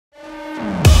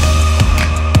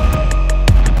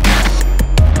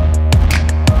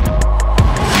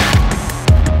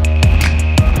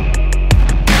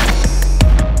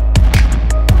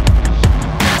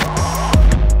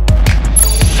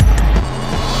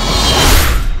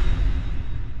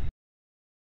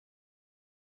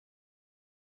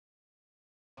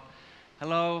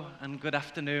Hello and good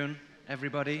afternoon,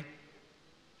 everybody.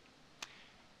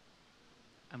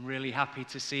 I'm really happy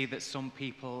to see that some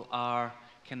people are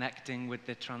connecting with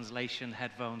the translation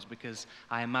headphones because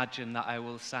I imagine that I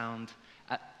will sound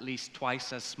at least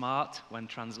twice as smart when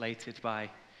translated by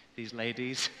these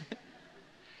ladies.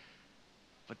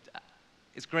 But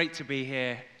it's great to be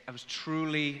here. I was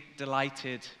truly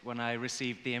delighted when I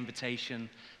received the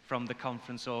invitation from the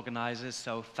conference organizers,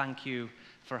 so thank you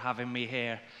for having me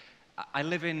here. I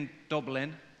live in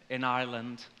Dublin, in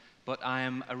Ireland, but I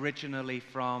am originally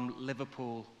from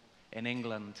Liverpool in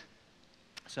England.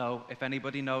 So if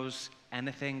anybody knows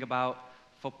anything about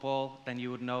football, then you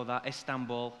would know that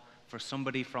Istanbul, for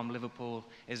somebody from Liverpool,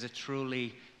 is a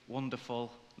truly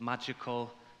wonderful, magical,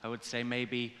 I would say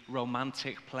maybe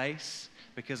romantic place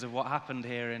because of what happened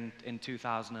here in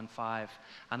 2005.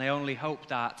 And I only hope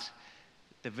that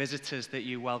the visitors that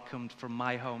you welcomed from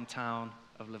my hometown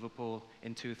of Liverpool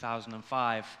in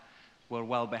 2005 were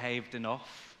well behaved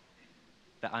enough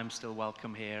that I'm still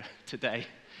welcome here today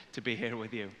to be here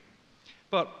with you.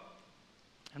 But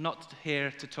I'm not here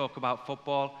to talk about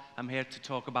football. I'm here to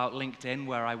talk about LinkedIn,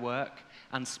 where I work,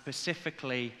 and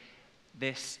specifically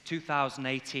this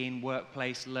 2018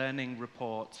 Workplace Learning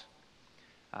Report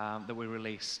that we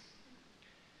release.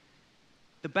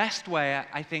 The best way,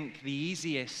 I think the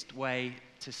easiest way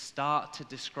to start to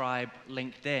describe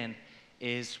LinkedIn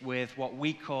is with what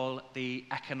we call the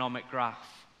economic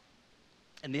graph.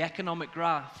 And the economic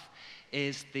graph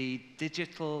is the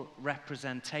digital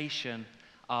representation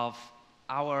of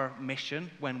our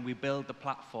mission when we build the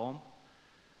platform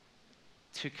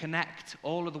to connect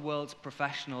all of the world's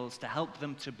professionals to help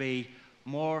them to be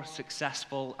more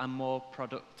successful and more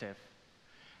productive.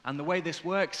 And the way this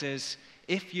works is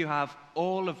if you have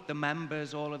all of the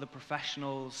members, all of the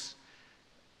professionals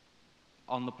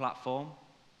on the platform,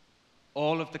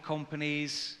 all of the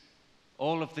companies,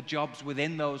 all of the jobs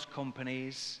within those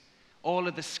companies, all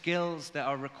of the skills that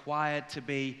are required to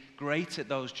be great at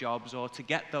those jobs or to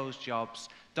get those jobs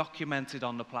documented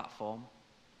on the platform,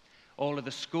 all of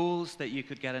the schools that you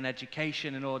could get an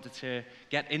education in order to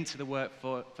get into the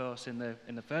workforce in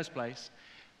the first place,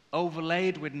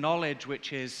 overlaid with knowledge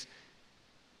which is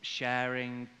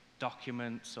sharing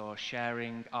documents or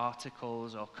sharing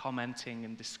articles or commenting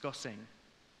and discussing,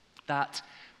 that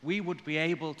we would be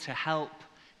able to help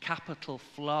capital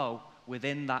flow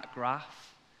within that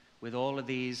graph with all of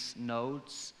these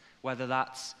nodes, whether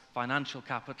that's financial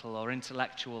capital or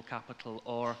intellectual capital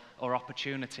or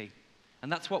opportunity.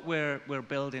 And that's what we're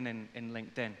building in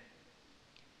LinkedIn.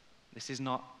 This is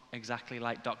not exactly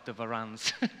like Dr.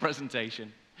 Varan's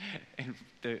presentation,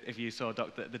 if you saw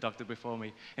the doctor before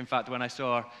me. In fact, when I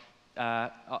saw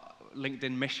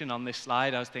LinkedIn mission on this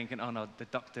slide, I was thinking, oh no, the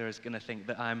doctor is going to think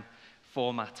that I'm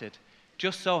formatted.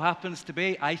 Just so happens to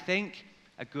be, I think,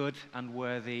 a good and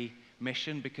worthy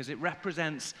mission because it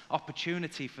represents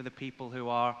opportunity for the people who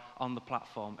are on the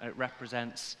platform. It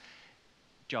represents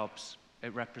jobs.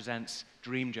 It represents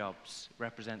dream jobs. It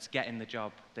represents getting the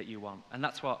job that you want. And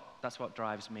that's what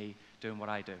drives me doing what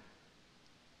I do.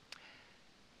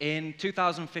 In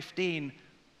 2015,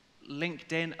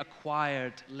 LinkedIn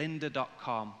acquired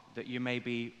lynda.com, that you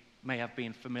may have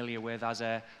been familiar with as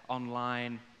an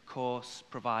online course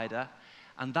provider.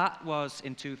 And that was,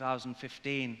 in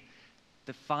 2015,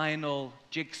 the final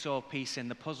jigsaw piece in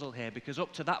the puzzle here, because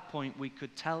up to that point, we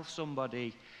could tell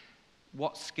somebody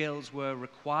what skills were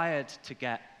required to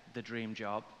get the dream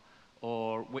job,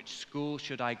 or which school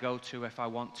should I go to if I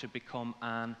want to become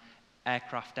an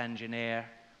aircraft engineer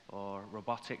or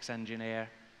robotics engineer,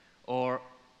 or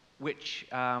which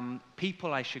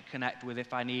people I should connect with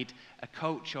if I need a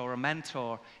coach or a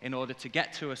mentor in order to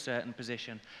get to a certain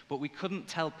position. But we couldn't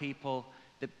tell people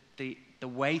the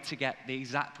way to get, the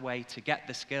exact way to get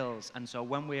the skills. And so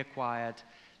when we acquired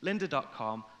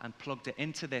lynda.com and plugged it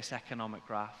into this economic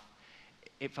graph,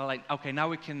 it felt like, okay, now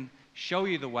we can show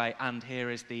you the way, and here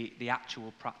is the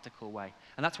actual practical way.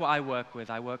 And that's what I work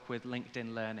with. I work with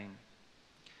LinkedIn Learning.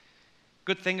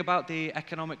 Good thing about the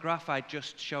economic graph I'd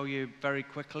just show you very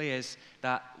quickly is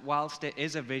that whilst it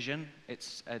is a vision,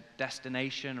 it's a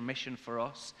destination, a mission for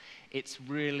us, it's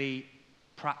really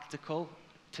practical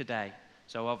today.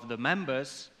 So of the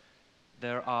members,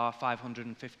 there are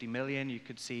 550 million. You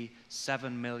could see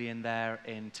 7 million there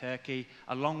in Turkey.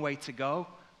 A long way to go.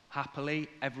 Happily,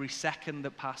 every second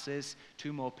that passes,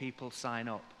 2 more people sign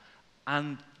up.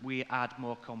 And we add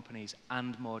more companies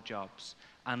and more jobs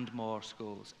and more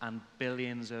schools and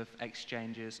billions of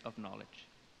exchanges of knowledge.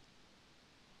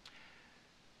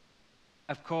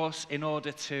 Of course, in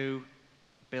order to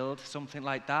build something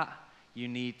like that, you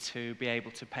need to be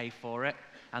able to pay for it.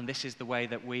 And this is the way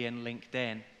that we in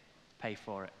LinkedIn pay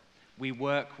for it. We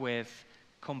work with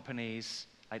companies,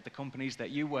 like the companies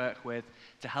that you work with,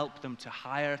 to help them to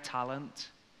hire talent,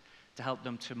 to help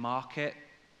them to market,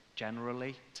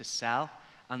 generally, to sell.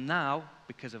 And now,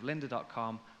 because of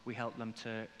lynda.com, we help them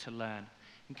to learn.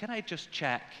 And can I just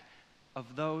check,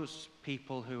 of those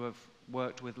people who have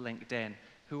worked with LinkedIn,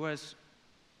 who has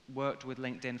worked with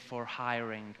LinkedIn for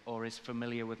hiring or is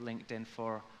familiar with LinkedIn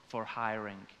for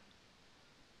hiring?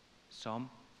 Some.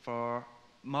 For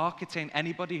marketing,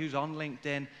 anybody who's on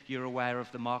LinkedIn, you're aware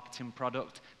of the marketing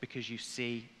product because you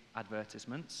see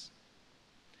advertisements.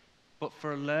 But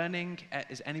for learning,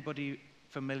 is anybody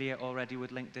familiar already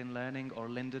with LinkedIn Learning or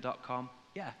lynda.com?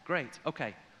 Yeah, great.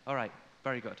 Okay. All right.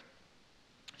 Very good.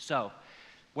 So,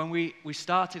 when we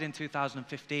started in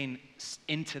 2015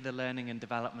 into the learning and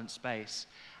development space,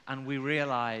 and we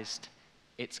realized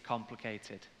it's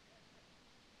complicated.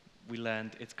 We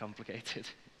learned it's complicated.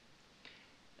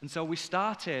 And so we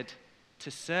started to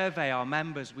survey our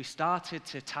members. We started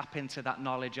to tap into that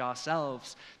knowledge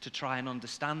ourselves to try and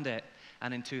understand it.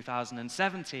 And in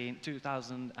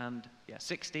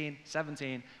 2016,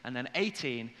 17, and then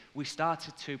 18, we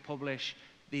started to publish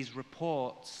these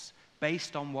reports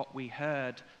based on what we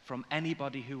heard from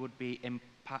anybody who would be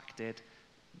impacted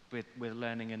with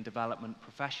learning and development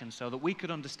profession, so that we could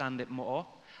understand it more,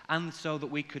 and so that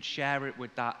we could share it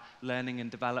with that learning and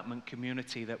development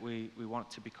community that we want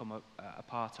to become a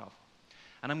part of.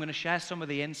 And I'm going to share some of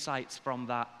the insights from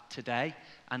that today,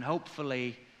 and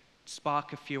hopefully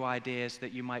spark a few ideas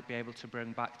that you might be able to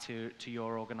bring back to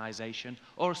your organization,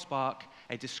 or spark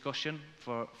a discussion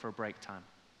for a break time.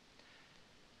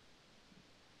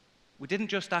 We didn't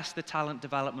just ask the talent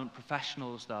development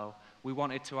professionals, though. We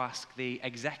wanted to ask the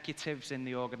executives in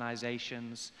the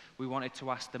organizations. We wanted to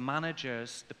ask the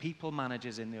managers, the people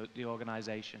managers in the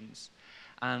organizations.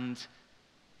 And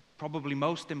probably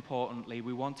most importantly,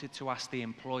 we wanted to ask the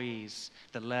employees,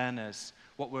 the learners,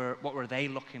 what were they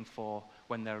looking for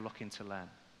when they're looking to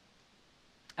learn?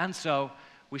 And so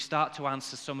we start to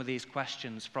answer some of these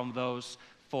questions from those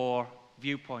 4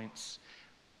 viewpoints.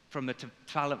 From the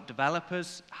talent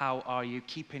developers, how are you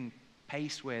keeping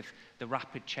pace with the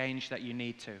rapid change that you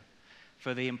need to?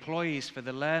 For the employees, for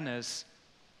the learners,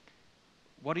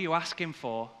 what are you asking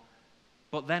for?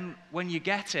 But then when you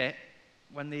get it,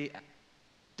 when the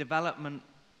development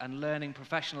and learning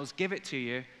professionals give it to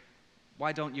you,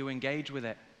 why don't you engage with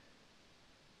it?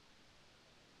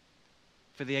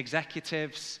 For the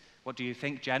executives, what do you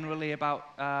think generally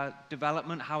about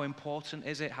development? How important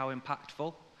is it? How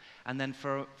impactful? And then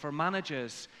for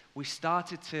managers, we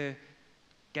started to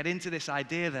get into this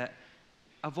idea that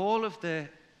of all of the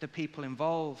people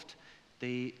involved,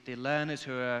 the learners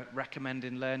who are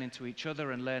recommending learning to each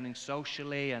other and learning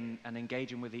socially and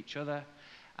engaging with each other,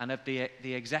 and of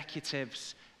the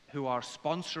executives who are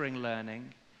sponsoring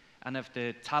learning, and of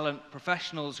the talent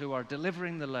professionals who are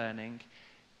delivering the learning,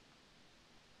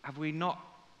 have we not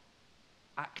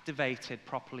activated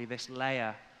properly this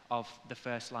layer of the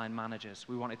first-line managers?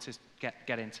 We wanted to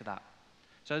get into that.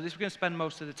 So we're going to spend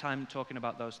most of the time talking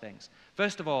about those things.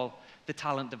 First of all, the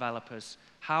talent developers.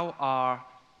 How are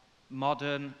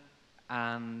modern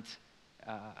and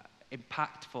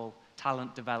impactful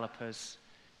talent developers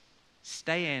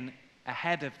staying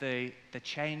ahead of the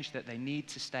change that they need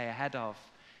to stay ahead of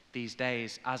these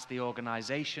days as the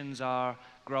organizations are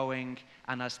growing,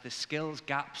 and as the skills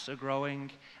gaps are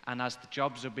growing, and as the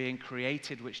jobs are being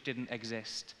created which didn't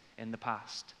exist in the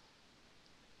past?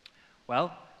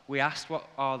 Well, we asked what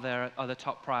are the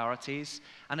top priorities,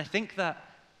 and I think that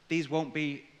these won't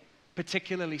be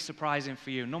particularly surprising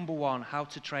for you. Number 1, how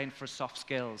to train for soft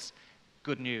skills.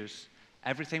 Good news.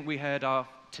 Everything we heard of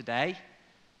today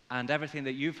and everything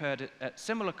that you've heard at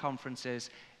similar conferences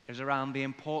is around the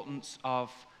importance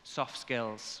of soft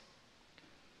skills.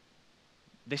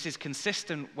 This is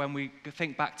consistent when we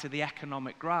think back to the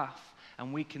economic graph,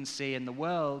 and we can see in the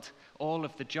world all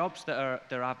of the jobs that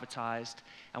are advertised,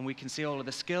 and we can see all of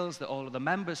the skills that all of the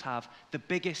members have. The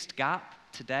biggest gap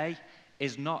today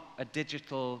is not a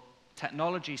digital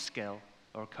technology skill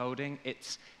or coding.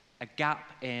 It's a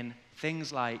gap in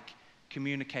things like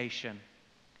communication,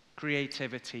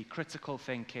 creativity, critical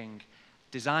thinking,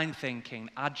 design thinking,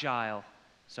 agile.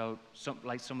 So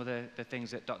some of the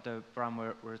things that Dr. Brown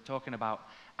were talking about.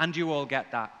 And you all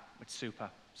get that. It's super.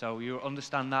 So you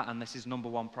understand that, and this is number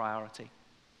 1 priority.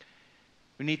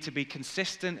 We need to be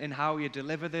consistent in how you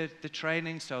deliver the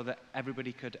training so that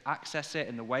everybody could access it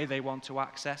in the way they want to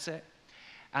access it.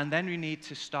 And then we need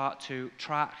to start to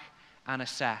track and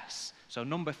assess. So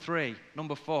number 3,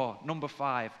 number 4, number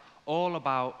 5, all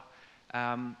about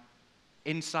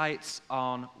insights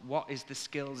on what is the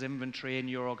skills inventory in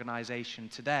your organization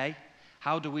today,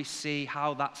 How do we see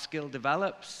how that skill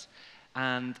develops,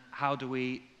 and how do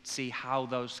we see how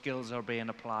those skills are being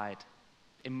applied?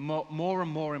 More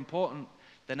and more important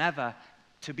than ever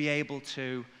to be able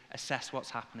to assess what's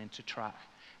happening, to track.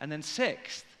 And then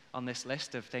sixth on this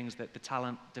list of things that the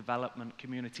talent development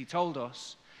community told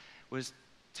us was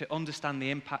to understand the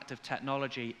impact of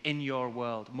technology in your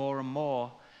world. More and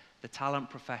more, the talent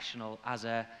professional as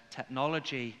a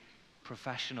technology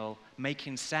professional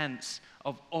making sense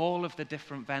of all of the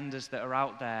different vendors that are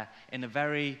out there in a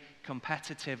very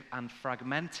competitive and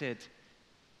fragmented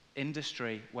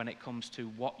industry when it comes to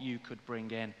what you could bring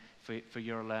in for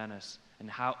your learners, and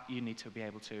how you need to be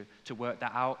able to work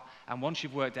that out. And once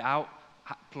you've worked it out,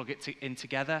 plug it in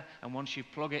together. And once you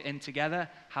plug it in together,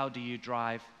 how do you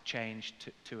drive change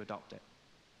to adopt it?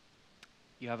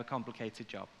 You have a complicated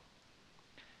job.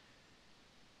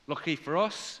 Lucky for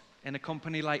us, in a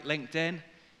company like LinkedIn,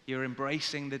 you're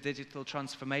embracing the digital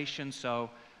transformation, so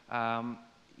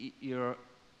you're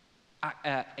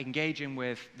engaging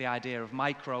with the idea of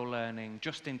micro-learning,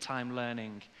 just-in-time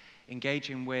learning,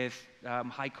 engaging with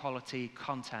high-quality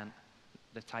content,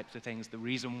 the types of things, the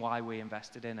reason why we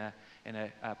invested in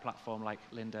a platform like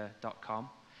lynda.com.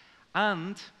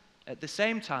 And at the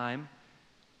same time,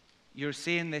 you're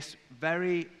seeing this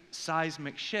very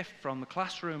seismic shift from the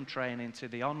classroom training to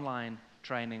the online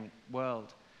training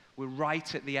world. We're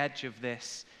right at the edge of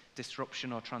this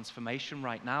disruption or transformation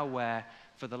right now, where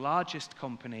for the largest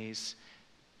companies,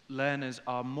 learners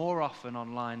are more often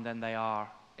online than they are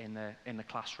in the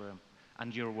classroom,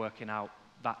 and you're working out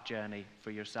that journey for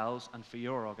yourselves and for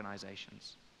your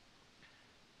organizations.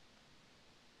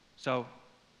 So,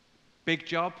 big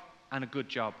job and a good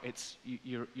job.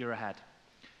 You're ahead.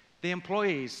 The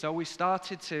employees, so we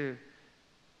started to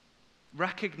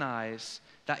recognize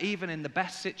that even in the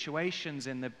best situations,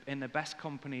 in the best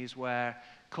companies where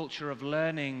culture of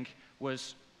learning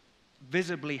was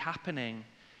visibly happening,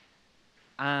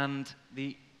 and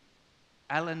the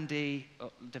L&D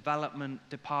development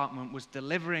department was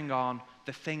delivering on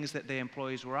the things that the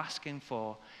employees were asking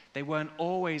for, they weren't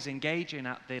always engaging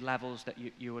at the levels that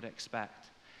you would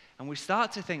expect. And we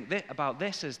start to think about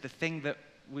this as the thing that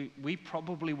we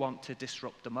probably want to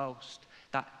disrupt the most,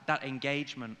 that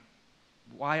engagement.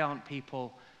 Why aren't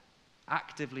people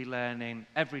actively learning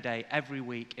every day, every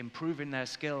week, improving their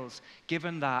skills,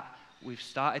 given that we've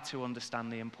started to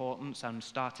understand the importance and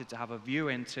started to have a view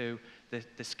into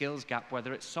the skills gap,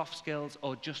 whether it's soft skills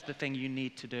or just the thing you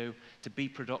need to do to be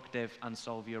productive and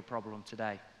solve your problem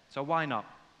today. So why not?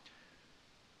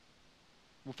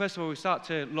 Well, first of all, we start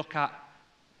to look at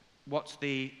what's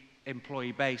the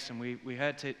employee base, and we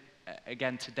heard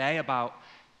again today about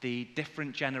the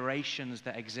different generations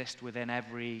that exist within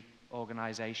every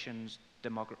organization's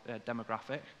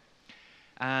demographic.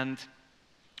 And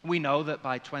we know that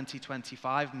by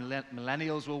 2025,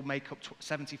 millennials will make up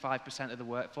 75% of the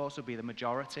workforce, will be the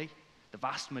majority, the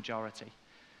vast majority.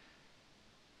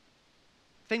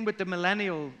 The thing with the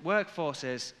millennial workforce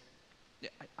is,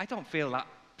 I don't feel that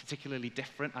particularly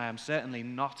different. I am certainly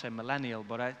not a millennial,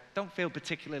 but I don't feel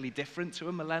particularly different to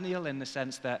a millennial in the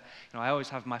sense that, I always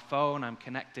have my phone, I'm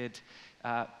connected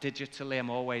digitally, I'm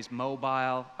always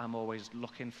mobile, I'm always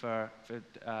looking for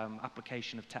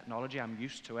application of technology, I'm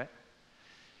used to it.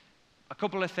 A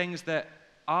couple of things that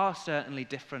are certainly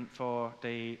different for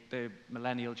the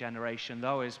millennial generation,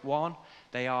 though, is one,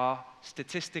 they are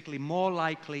statistically more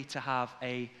likely to have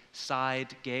a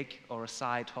side gig or a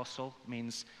side hustle,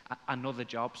 means another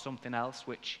job, something else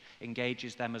which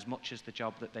engages them as much as the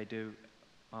job that they do,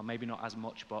 or maybe not as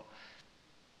much, but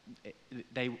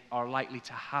they are likely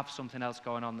to have something else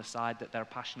going on the side that they're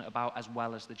passionate about, as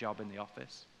well as the job in the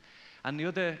office. And the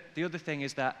other thing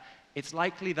is that it's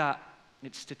likely that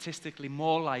it's statistically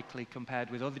more likely compared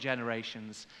with other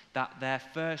generations that their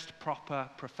first proper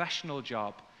professional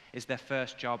job is their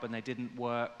first job and they didn't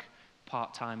work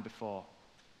part-time before.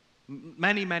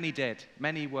 Many did.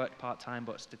 Many worked part-time,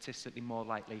 but statistically more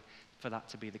likely for that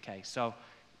to be the case. So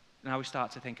now we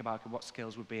start to think about what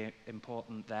skills would be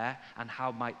important there and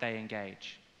how might they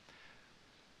engage.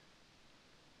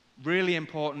 Really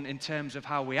important in terms of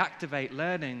how we activate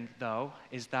learning, though,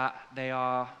 is that they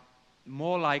are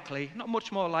more likely, not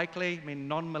much more likely,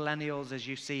 non-millennials, as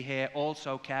you see here,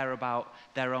 also care about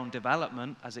their own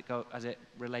development as it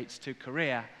relates to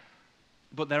career,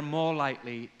 but they're more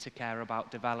likely to care about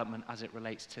development as it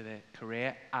relates to the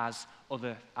career as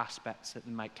other aspects that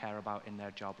they might care about in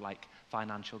their job, like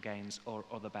financial gains or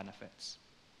other benefits.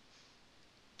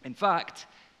 In fact,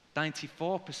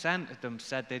 94% of them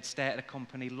said they'd stay at a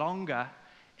company longer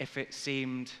if it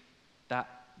seemed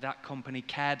that that company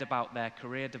cared about their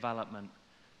career development.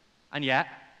 And yet,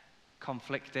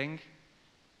 conflicting,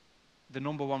 the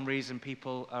number one reason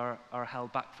people are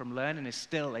held back from learning is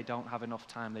still they don't have enough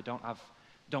time. They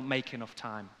don't make enough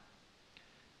time.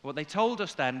 What they told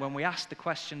us then, when we asked the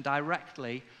question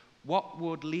directly, what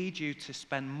would lead you to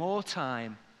spend more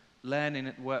time learning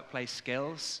at workplace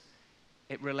skills?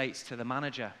 It relates to the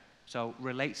manager. So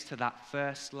relates to that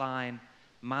first line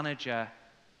manager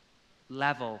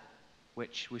level,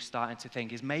 which we're starting to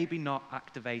think is maybe not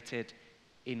activated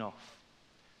enough.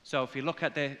 So if you look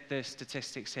at the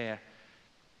statistics here,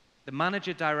 the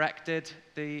manager directed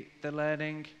the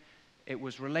learning. It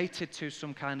was related to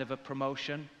some kind of a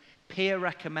promotion. Peer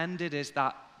recommended is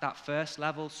that first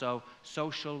level, so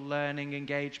social learning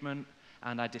engagement,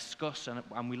 and I discuss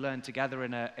and we learn together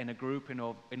in a group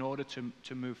in order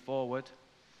to move forward.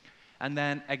 And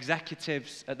then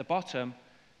executives at the bottom,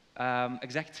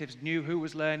 executives knew who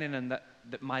was learning and that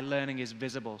my learning is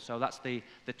visible. So that's the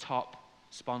top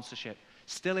sponsorship.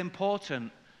 Still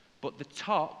important, but the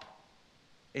top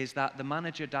is that the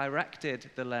manager directed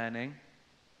the learning,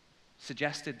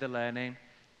 suggested the learning,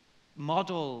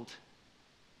 modeled,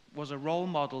 was a role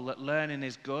model that learning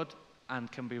is good and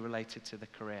can be related to the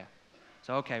career.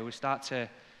 So, okay, we start to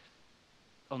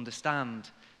understand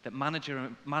that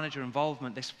manager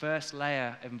involvement, this first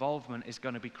layer involvement is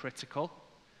going to be critical.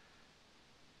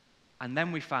 And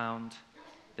then we found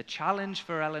the challenge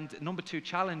for number two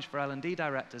challenge for L&D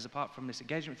directors, apart from this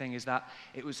engagement thing, is that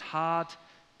it was hard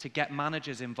to get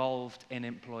managers involved in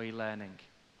employee learning.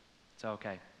 So,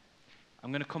 okay,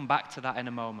 I'm going to come back to that in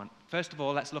a moment. First of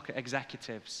all, let's look at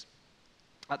executives.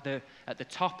 At the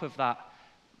top of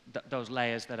those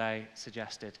layers that I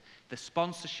suggested, the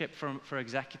sponsorship for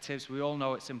executives, we all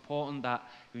know it's important that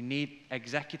we need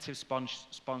executive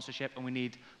sponsorship and we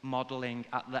need modeling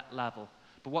at that level.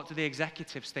 But what do the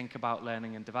executives think about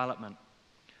learning and development?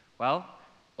 Well,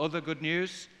 other good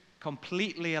news,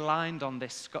 completely aligned on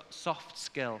this soft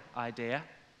skill idea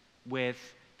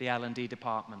with the L&D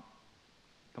department.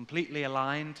 Completely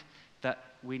aligned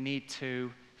that we need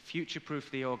to future-proof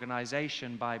the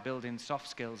organization by building soft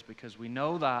skills, because we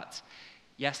know that,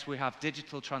 yes, we have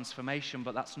digital transformation,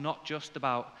 but that's not just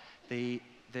about the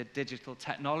digital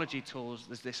technology tools.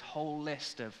 There's this whole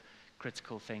list of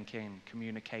critical thinking,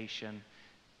 communication,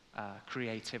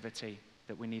 creativity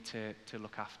that we need to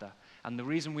look after. And the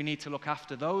reason we need to look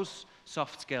after those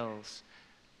soft skills,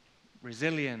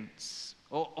 resilience,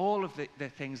 all of the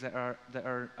things that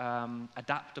are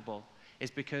adaptable, is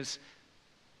because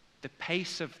the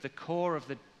pace of the core of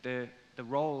the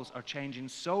roles are changing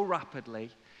so rapidly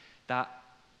that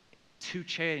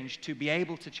to be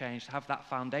able to change, to have that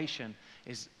foundation,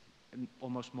 is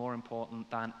almost more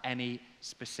important than any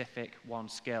specific one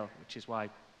skill, which is why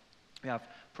we have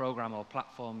program or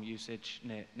platform usage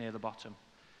near the bottom.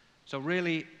 So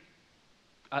really,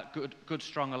 good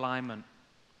strong alignment.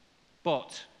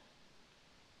 But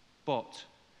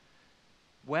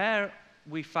where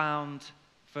we found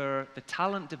for the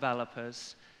talent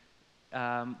developers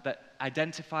that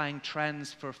identifying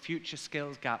trends for future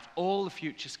skills gaps, all the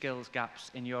future skills gaps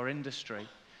in your industry,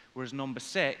 was number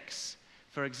 6.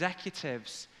 For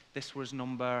executives, this was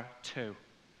number 2.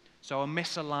 So a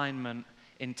misalignment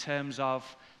in terms of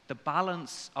the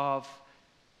balance of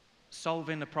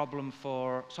solving problems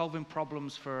for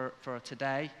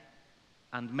today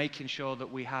and making sure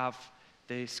that we have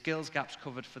the skills gaps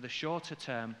covered for the shorter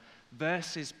term,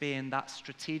 versus being that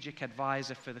strategic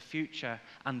advisor for the future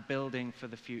and building for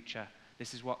the future.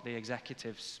 This is what the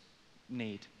executives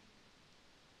need.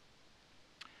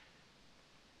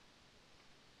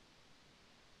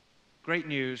 Great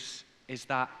news is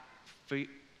that for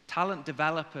talent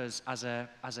developers as a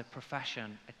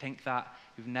profession, I think that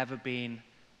we've never been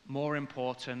more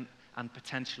important and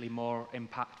potentially more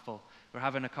impactful. We're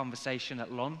having a conversation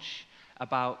at lunch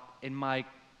about, in my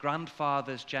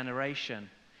grandfather's generation,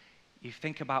 you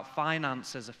think about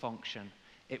finance as a function.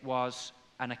 It was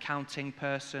an accounting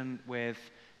person with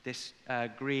this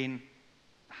green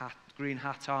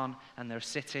hat on, and they're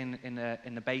sitting in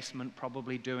the basement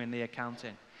probably doing the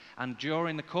accounting. And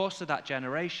during the course of that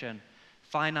generation,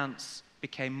 finance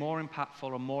became more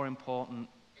impactful and more important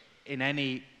in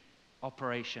any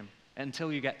operation,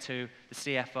 until you get to the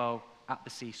CFO at the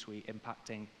C-suite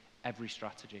impacting every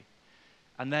strategy.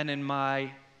 And then in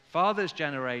my father's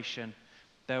generation,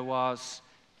 there was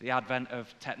the advent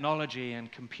of technology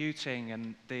and computing,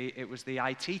 and it was the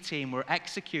IT team were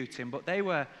executing, but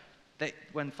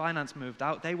when finance moved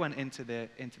out, they went into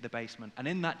the basement. And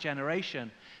in that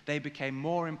generation, they became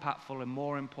more impactful and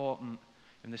more important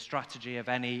in the strategy of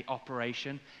any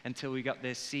operation, until we got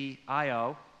the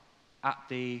CIO at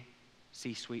the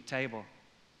C-suite table.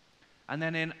 And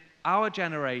then in our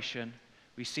generation,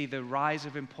 we see the rise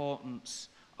of importance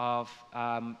of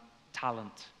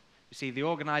talent. You see, the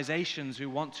organizations who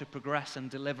want to progress and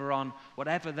deliver on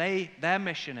whatever their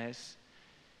mission is,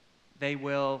 they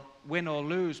will win or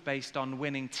lose based on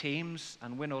winning teams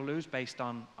and win or lose based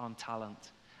on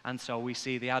talent. And so we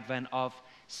see the advent of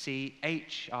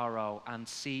CHRO and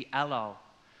CLO.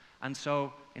 And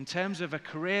so in terms of a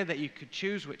career that you could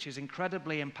choose, which is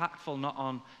incredibly impactful, not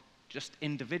on just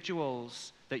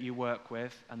individuals that you work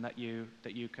with and that you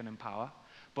can empower,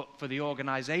 but for the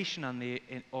organization and the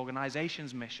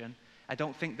organization's mission, I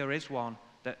don't think there is one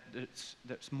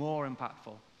that's more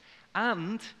impactful.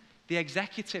 And the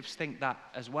executives think that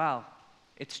as well.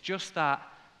 It's just that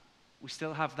we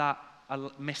still have that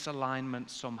misalignment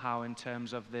somehow in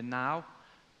terms of the now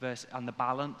and the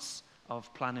balance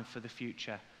of planning for the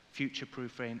future,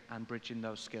 future-proofing and bridging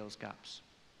those skills gaps.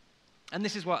 And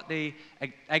this is what the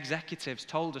executives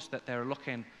told us that they're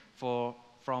looking for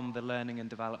from the learning and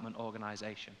development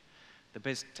organization,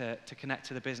 to connect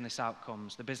to the business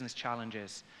outcomes, the business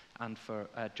challenges, and for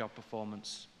job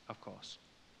performance, of course.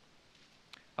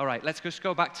 All right, let's just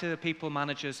go back to the people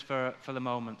managers for the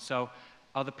moment. So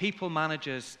are the people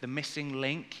managers the missing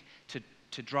link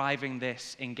to driving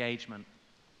this engagement?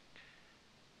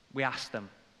 We asked them.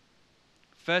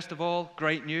 First of all,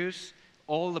 great news,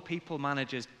 all the people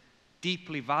managers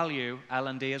deeply value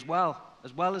L&D as well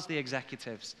as the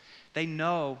executives. They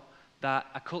know that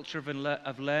a culture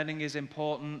of learning is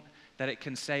important, that it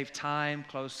can save time,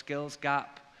 close skills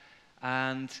gap,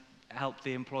 and help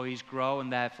the employees grow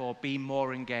and therefore be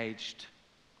more engaged,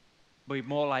 be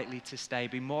more likely to stay,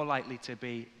 be more likely to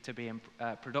be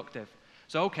productive.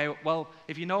 So, okay, well,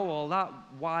 if you know all that,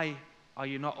 why are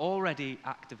you not already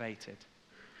activated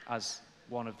as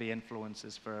one of the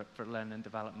influencers for learning and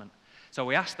development? So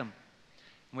we asked them.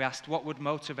 We asked, what would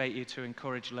motivate you to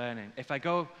encourage learning? If I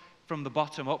go from the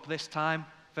bottom up this time,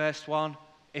 first one,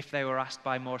 if they were asked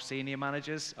by more senior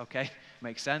managers, okay,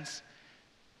 makes sense.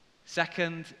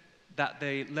 Second, that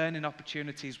the learning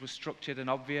opportunities were structured and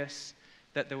obvious,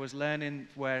 that there was learning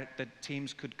where the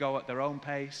teams could go at their own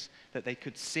pace, that they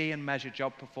could see and measure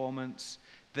job performance,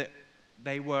 that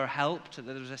they were helped, that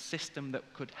there was a system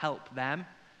that could help them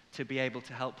to be able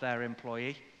to help their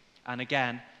employee. And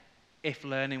again, if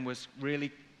learning was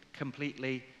really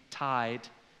completely tied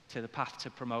to the path to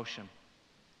promotion.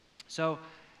 So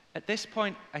at this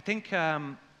point, I think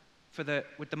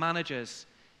with the managers,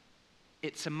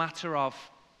 it's a matter of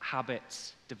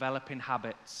habits, developing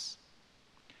habits.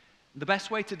 The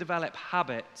best way to develop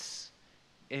habits,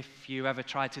 if you ever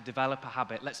try to develop a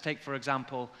habit, let's take, for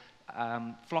example,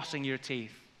 flossing your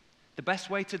teeth. The best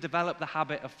way to develop the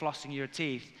habit of flossing your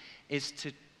teeth is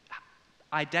to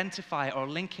identify or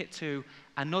link it to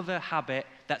another habit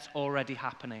that's already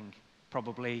happening.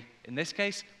 Probably, in this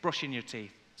case, brushing your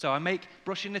teeth. So I make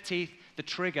brushing the teeth the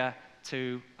trigger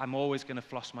to, I'm always going to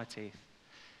floss my teeth.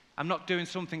 I'm not doing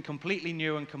something completely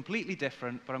new and completely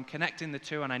different, but I'm connecting the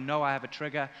two, and I know I have a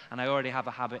trigger, and I already have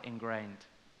a habit ingrained.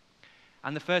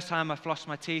 And the first time I floss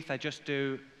my teeth, I just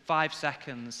do 5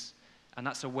 seconds, and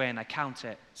that's a win. I count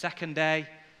it. Second day,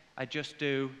 I just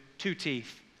do 2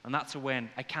 teeth, and that's a win.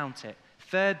 I count it.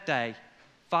 Third day,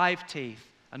 5 teeth,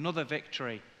 another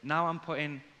victory. Now I'm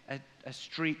putting a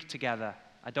streak together.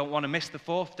 I don't want to miss the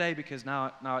 4th day because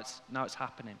now it's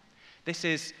happening. This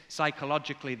is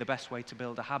psychologically the best way to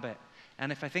build a habit.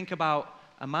 And if I think about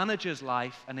a manager's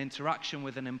life and interaction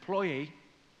with an employee,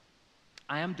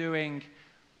 I am doing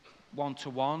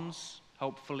one-to-ones,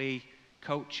 hopefully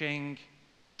coaching,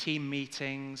 team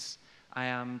meetings. I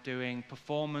am doing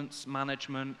performance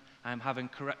management. I am having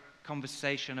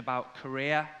conversation about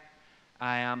career.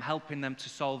 I am helping them to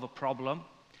solve a problem.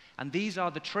 And these are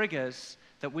the triggers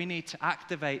that we need to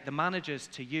activate the managers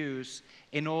to use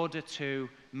in order to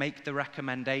make the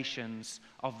recommendations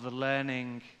of the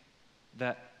learning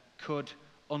that could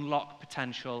unlock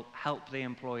potential, help the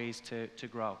employees to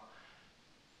grow.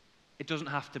 It doesn't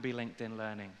have to be LinkedIn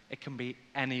learning. It can be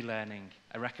any learning.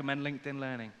 I recommend LinkedIn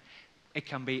learning. It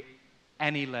can be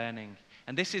any learning.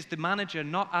 And this is the manager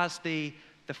not as the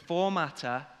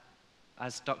formatter,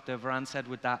 as Dr. Varan said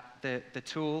with the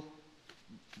tool,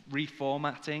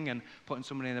 reformatting and putting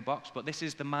somebody in the box, but this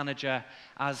is the manager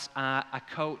as a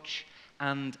coach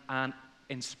and an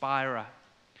inspirer.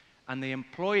 And the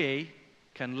employee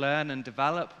can learn and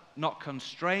develop, not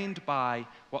constrained by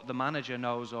what the manager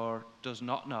knows or does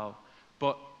not know,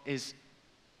 but is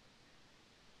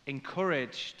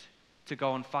encouraged to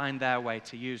go and find their way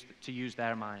to use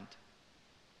their mind.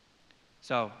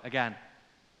 So again,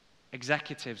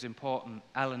 executives important,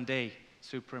 L&D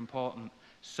super important,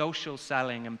 social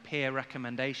selling and peer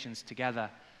recommendations together,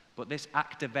 but this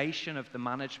activation of the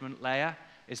management layer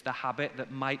is the habit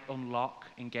that might unlock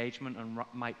engagement and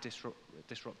might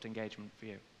disrupt engagement for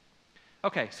you.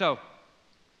 Okay, so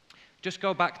just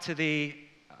go back to the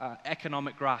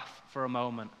economic graph for a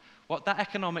moment. What that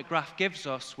economic graph gives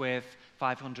us with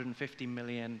 550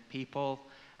 million people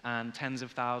and tens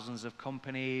of thousands of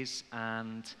companies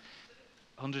and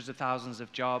hundreds of thousands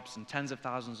of jobs and tens of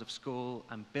thousands of schools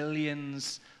and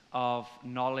billions of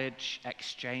knowledge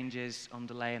exchanges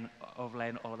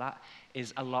overlaying all of that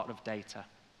is a lot of data.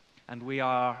 And we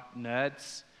are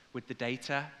nerds with the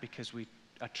data because we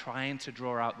are trying to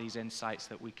draw out these insights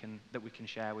that we can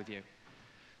share with you.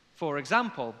 For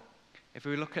example, if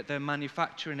we look at the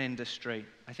manufacturing industry,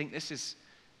 I think this is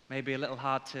maybe a little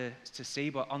hard to see,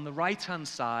 but on the right-hand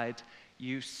side,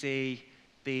 you see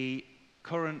the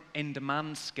current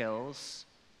in-demand skills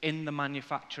in the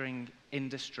manufacturing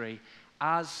industry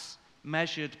as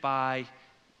measured by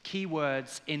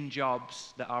keywords in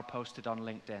jobs that are posted on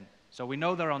LinkedIn. So we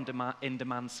know they're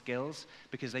in-demand skills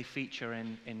because they feature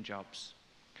in jobs.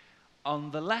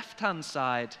 On the left-hand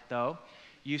side, though,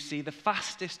 you see the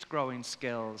fastest growing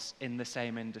skills in the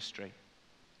same industry.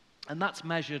 And that's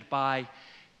measured by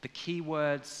the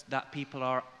keywords that people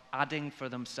are adding for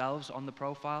themselves on the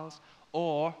profiles,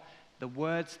 or the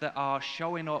words that are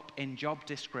showing up in job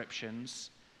descriptions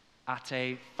at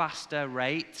a faster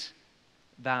rate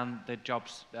than the job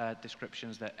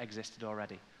descriptions that existed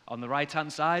already. On the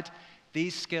right-hand side,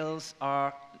 these skills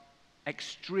are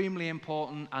extremely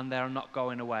important and they're not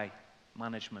going away.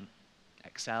 Management,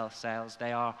 Excel, sales,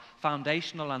 they are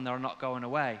foundational and they're not going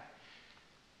away.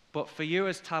 But for you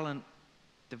as talent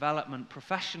development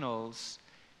professionals,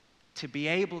 to be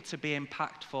able to be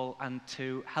impactful and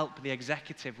to help the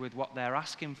executive with what they're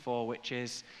asking for, which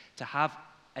is to have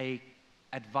a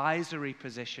advisory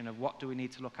position of what do we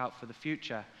need to look out for the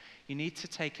future, you need to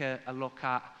take a look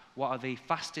at what are the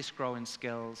fastest growing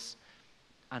skills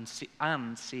and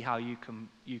see how you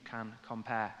can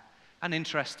compare. And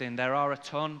interesting, there are a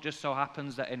ton, just so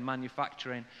happens that in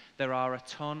manufacturing, there are a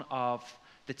ton of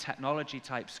the technology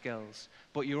type skills,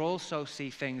 but you also see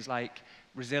things like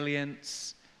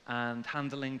resilience and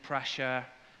handling pressure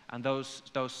and those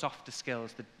softer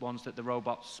skills, the ones that the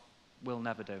robots will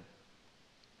never do.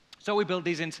 So we build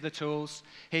these into the tools.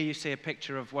 Here you see a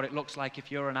picture of what it looks like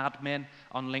if you're an admin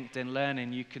on LinkedIn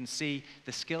Learning. You can see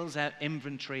the skills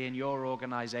inventory in your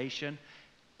organization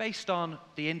based on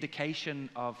the indication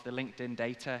of the LinkedIn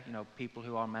data, people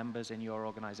who are members in your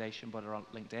organization but are on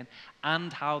LinkedIn,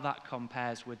 and how that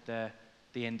compares with the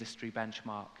industry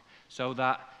benchmark. So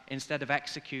that instead of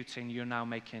executing, you're now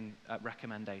making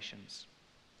recommendations.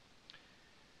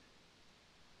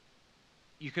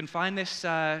 You can find this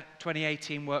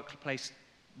 2018 workplace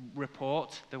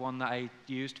report, the one that I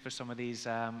used for some of these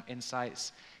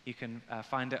insights. You can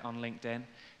find it on LinkedIn.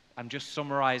 I'm just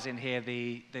summarizing here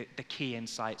the key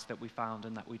insights that we found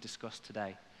and that we discussed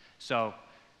today. So,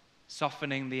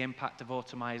 softening the impact of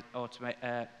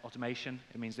automation.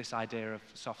 It means this idea of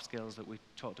soft skills that we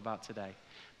talked about today.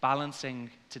 Balancing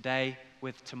today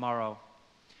with tomorrow.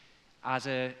 As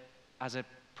a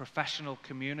professional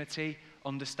community,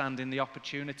 understanding the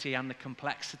opportunity and the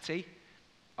complexity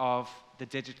of the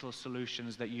digital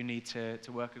solutions that you need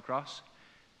to work across.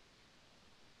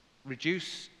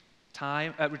 Reduce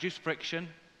friction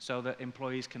so that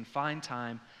employees can find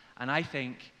time, and I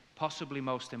think, possibly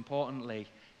most importantly,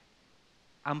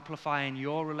 amplifying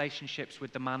your relationships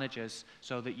with the managers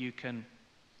so that you can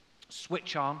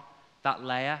switch on that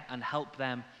layer and help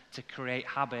them to create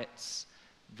habits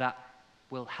that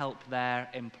will help their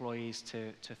employees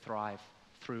to thrive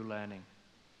through learning.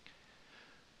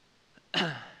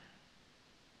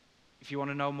 If you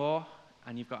want to know more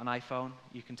and you've got an iPhone,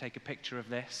 you can take a picture of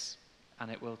this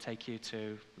and it will take you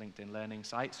to LinkedIn Learning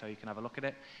site so you can have a look at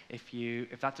it.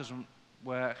 If that doesn't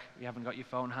work, you haven't got your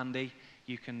phone handy,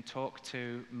 you can talk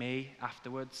to me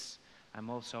afterwards. I'm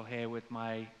also here with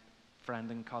my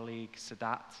friend and colleague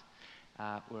Sadat.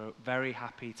 We're very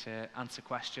happy to answer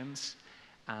questions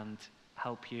and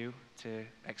help you to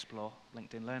explore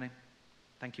LinkedIn Learning.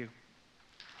 Thank you.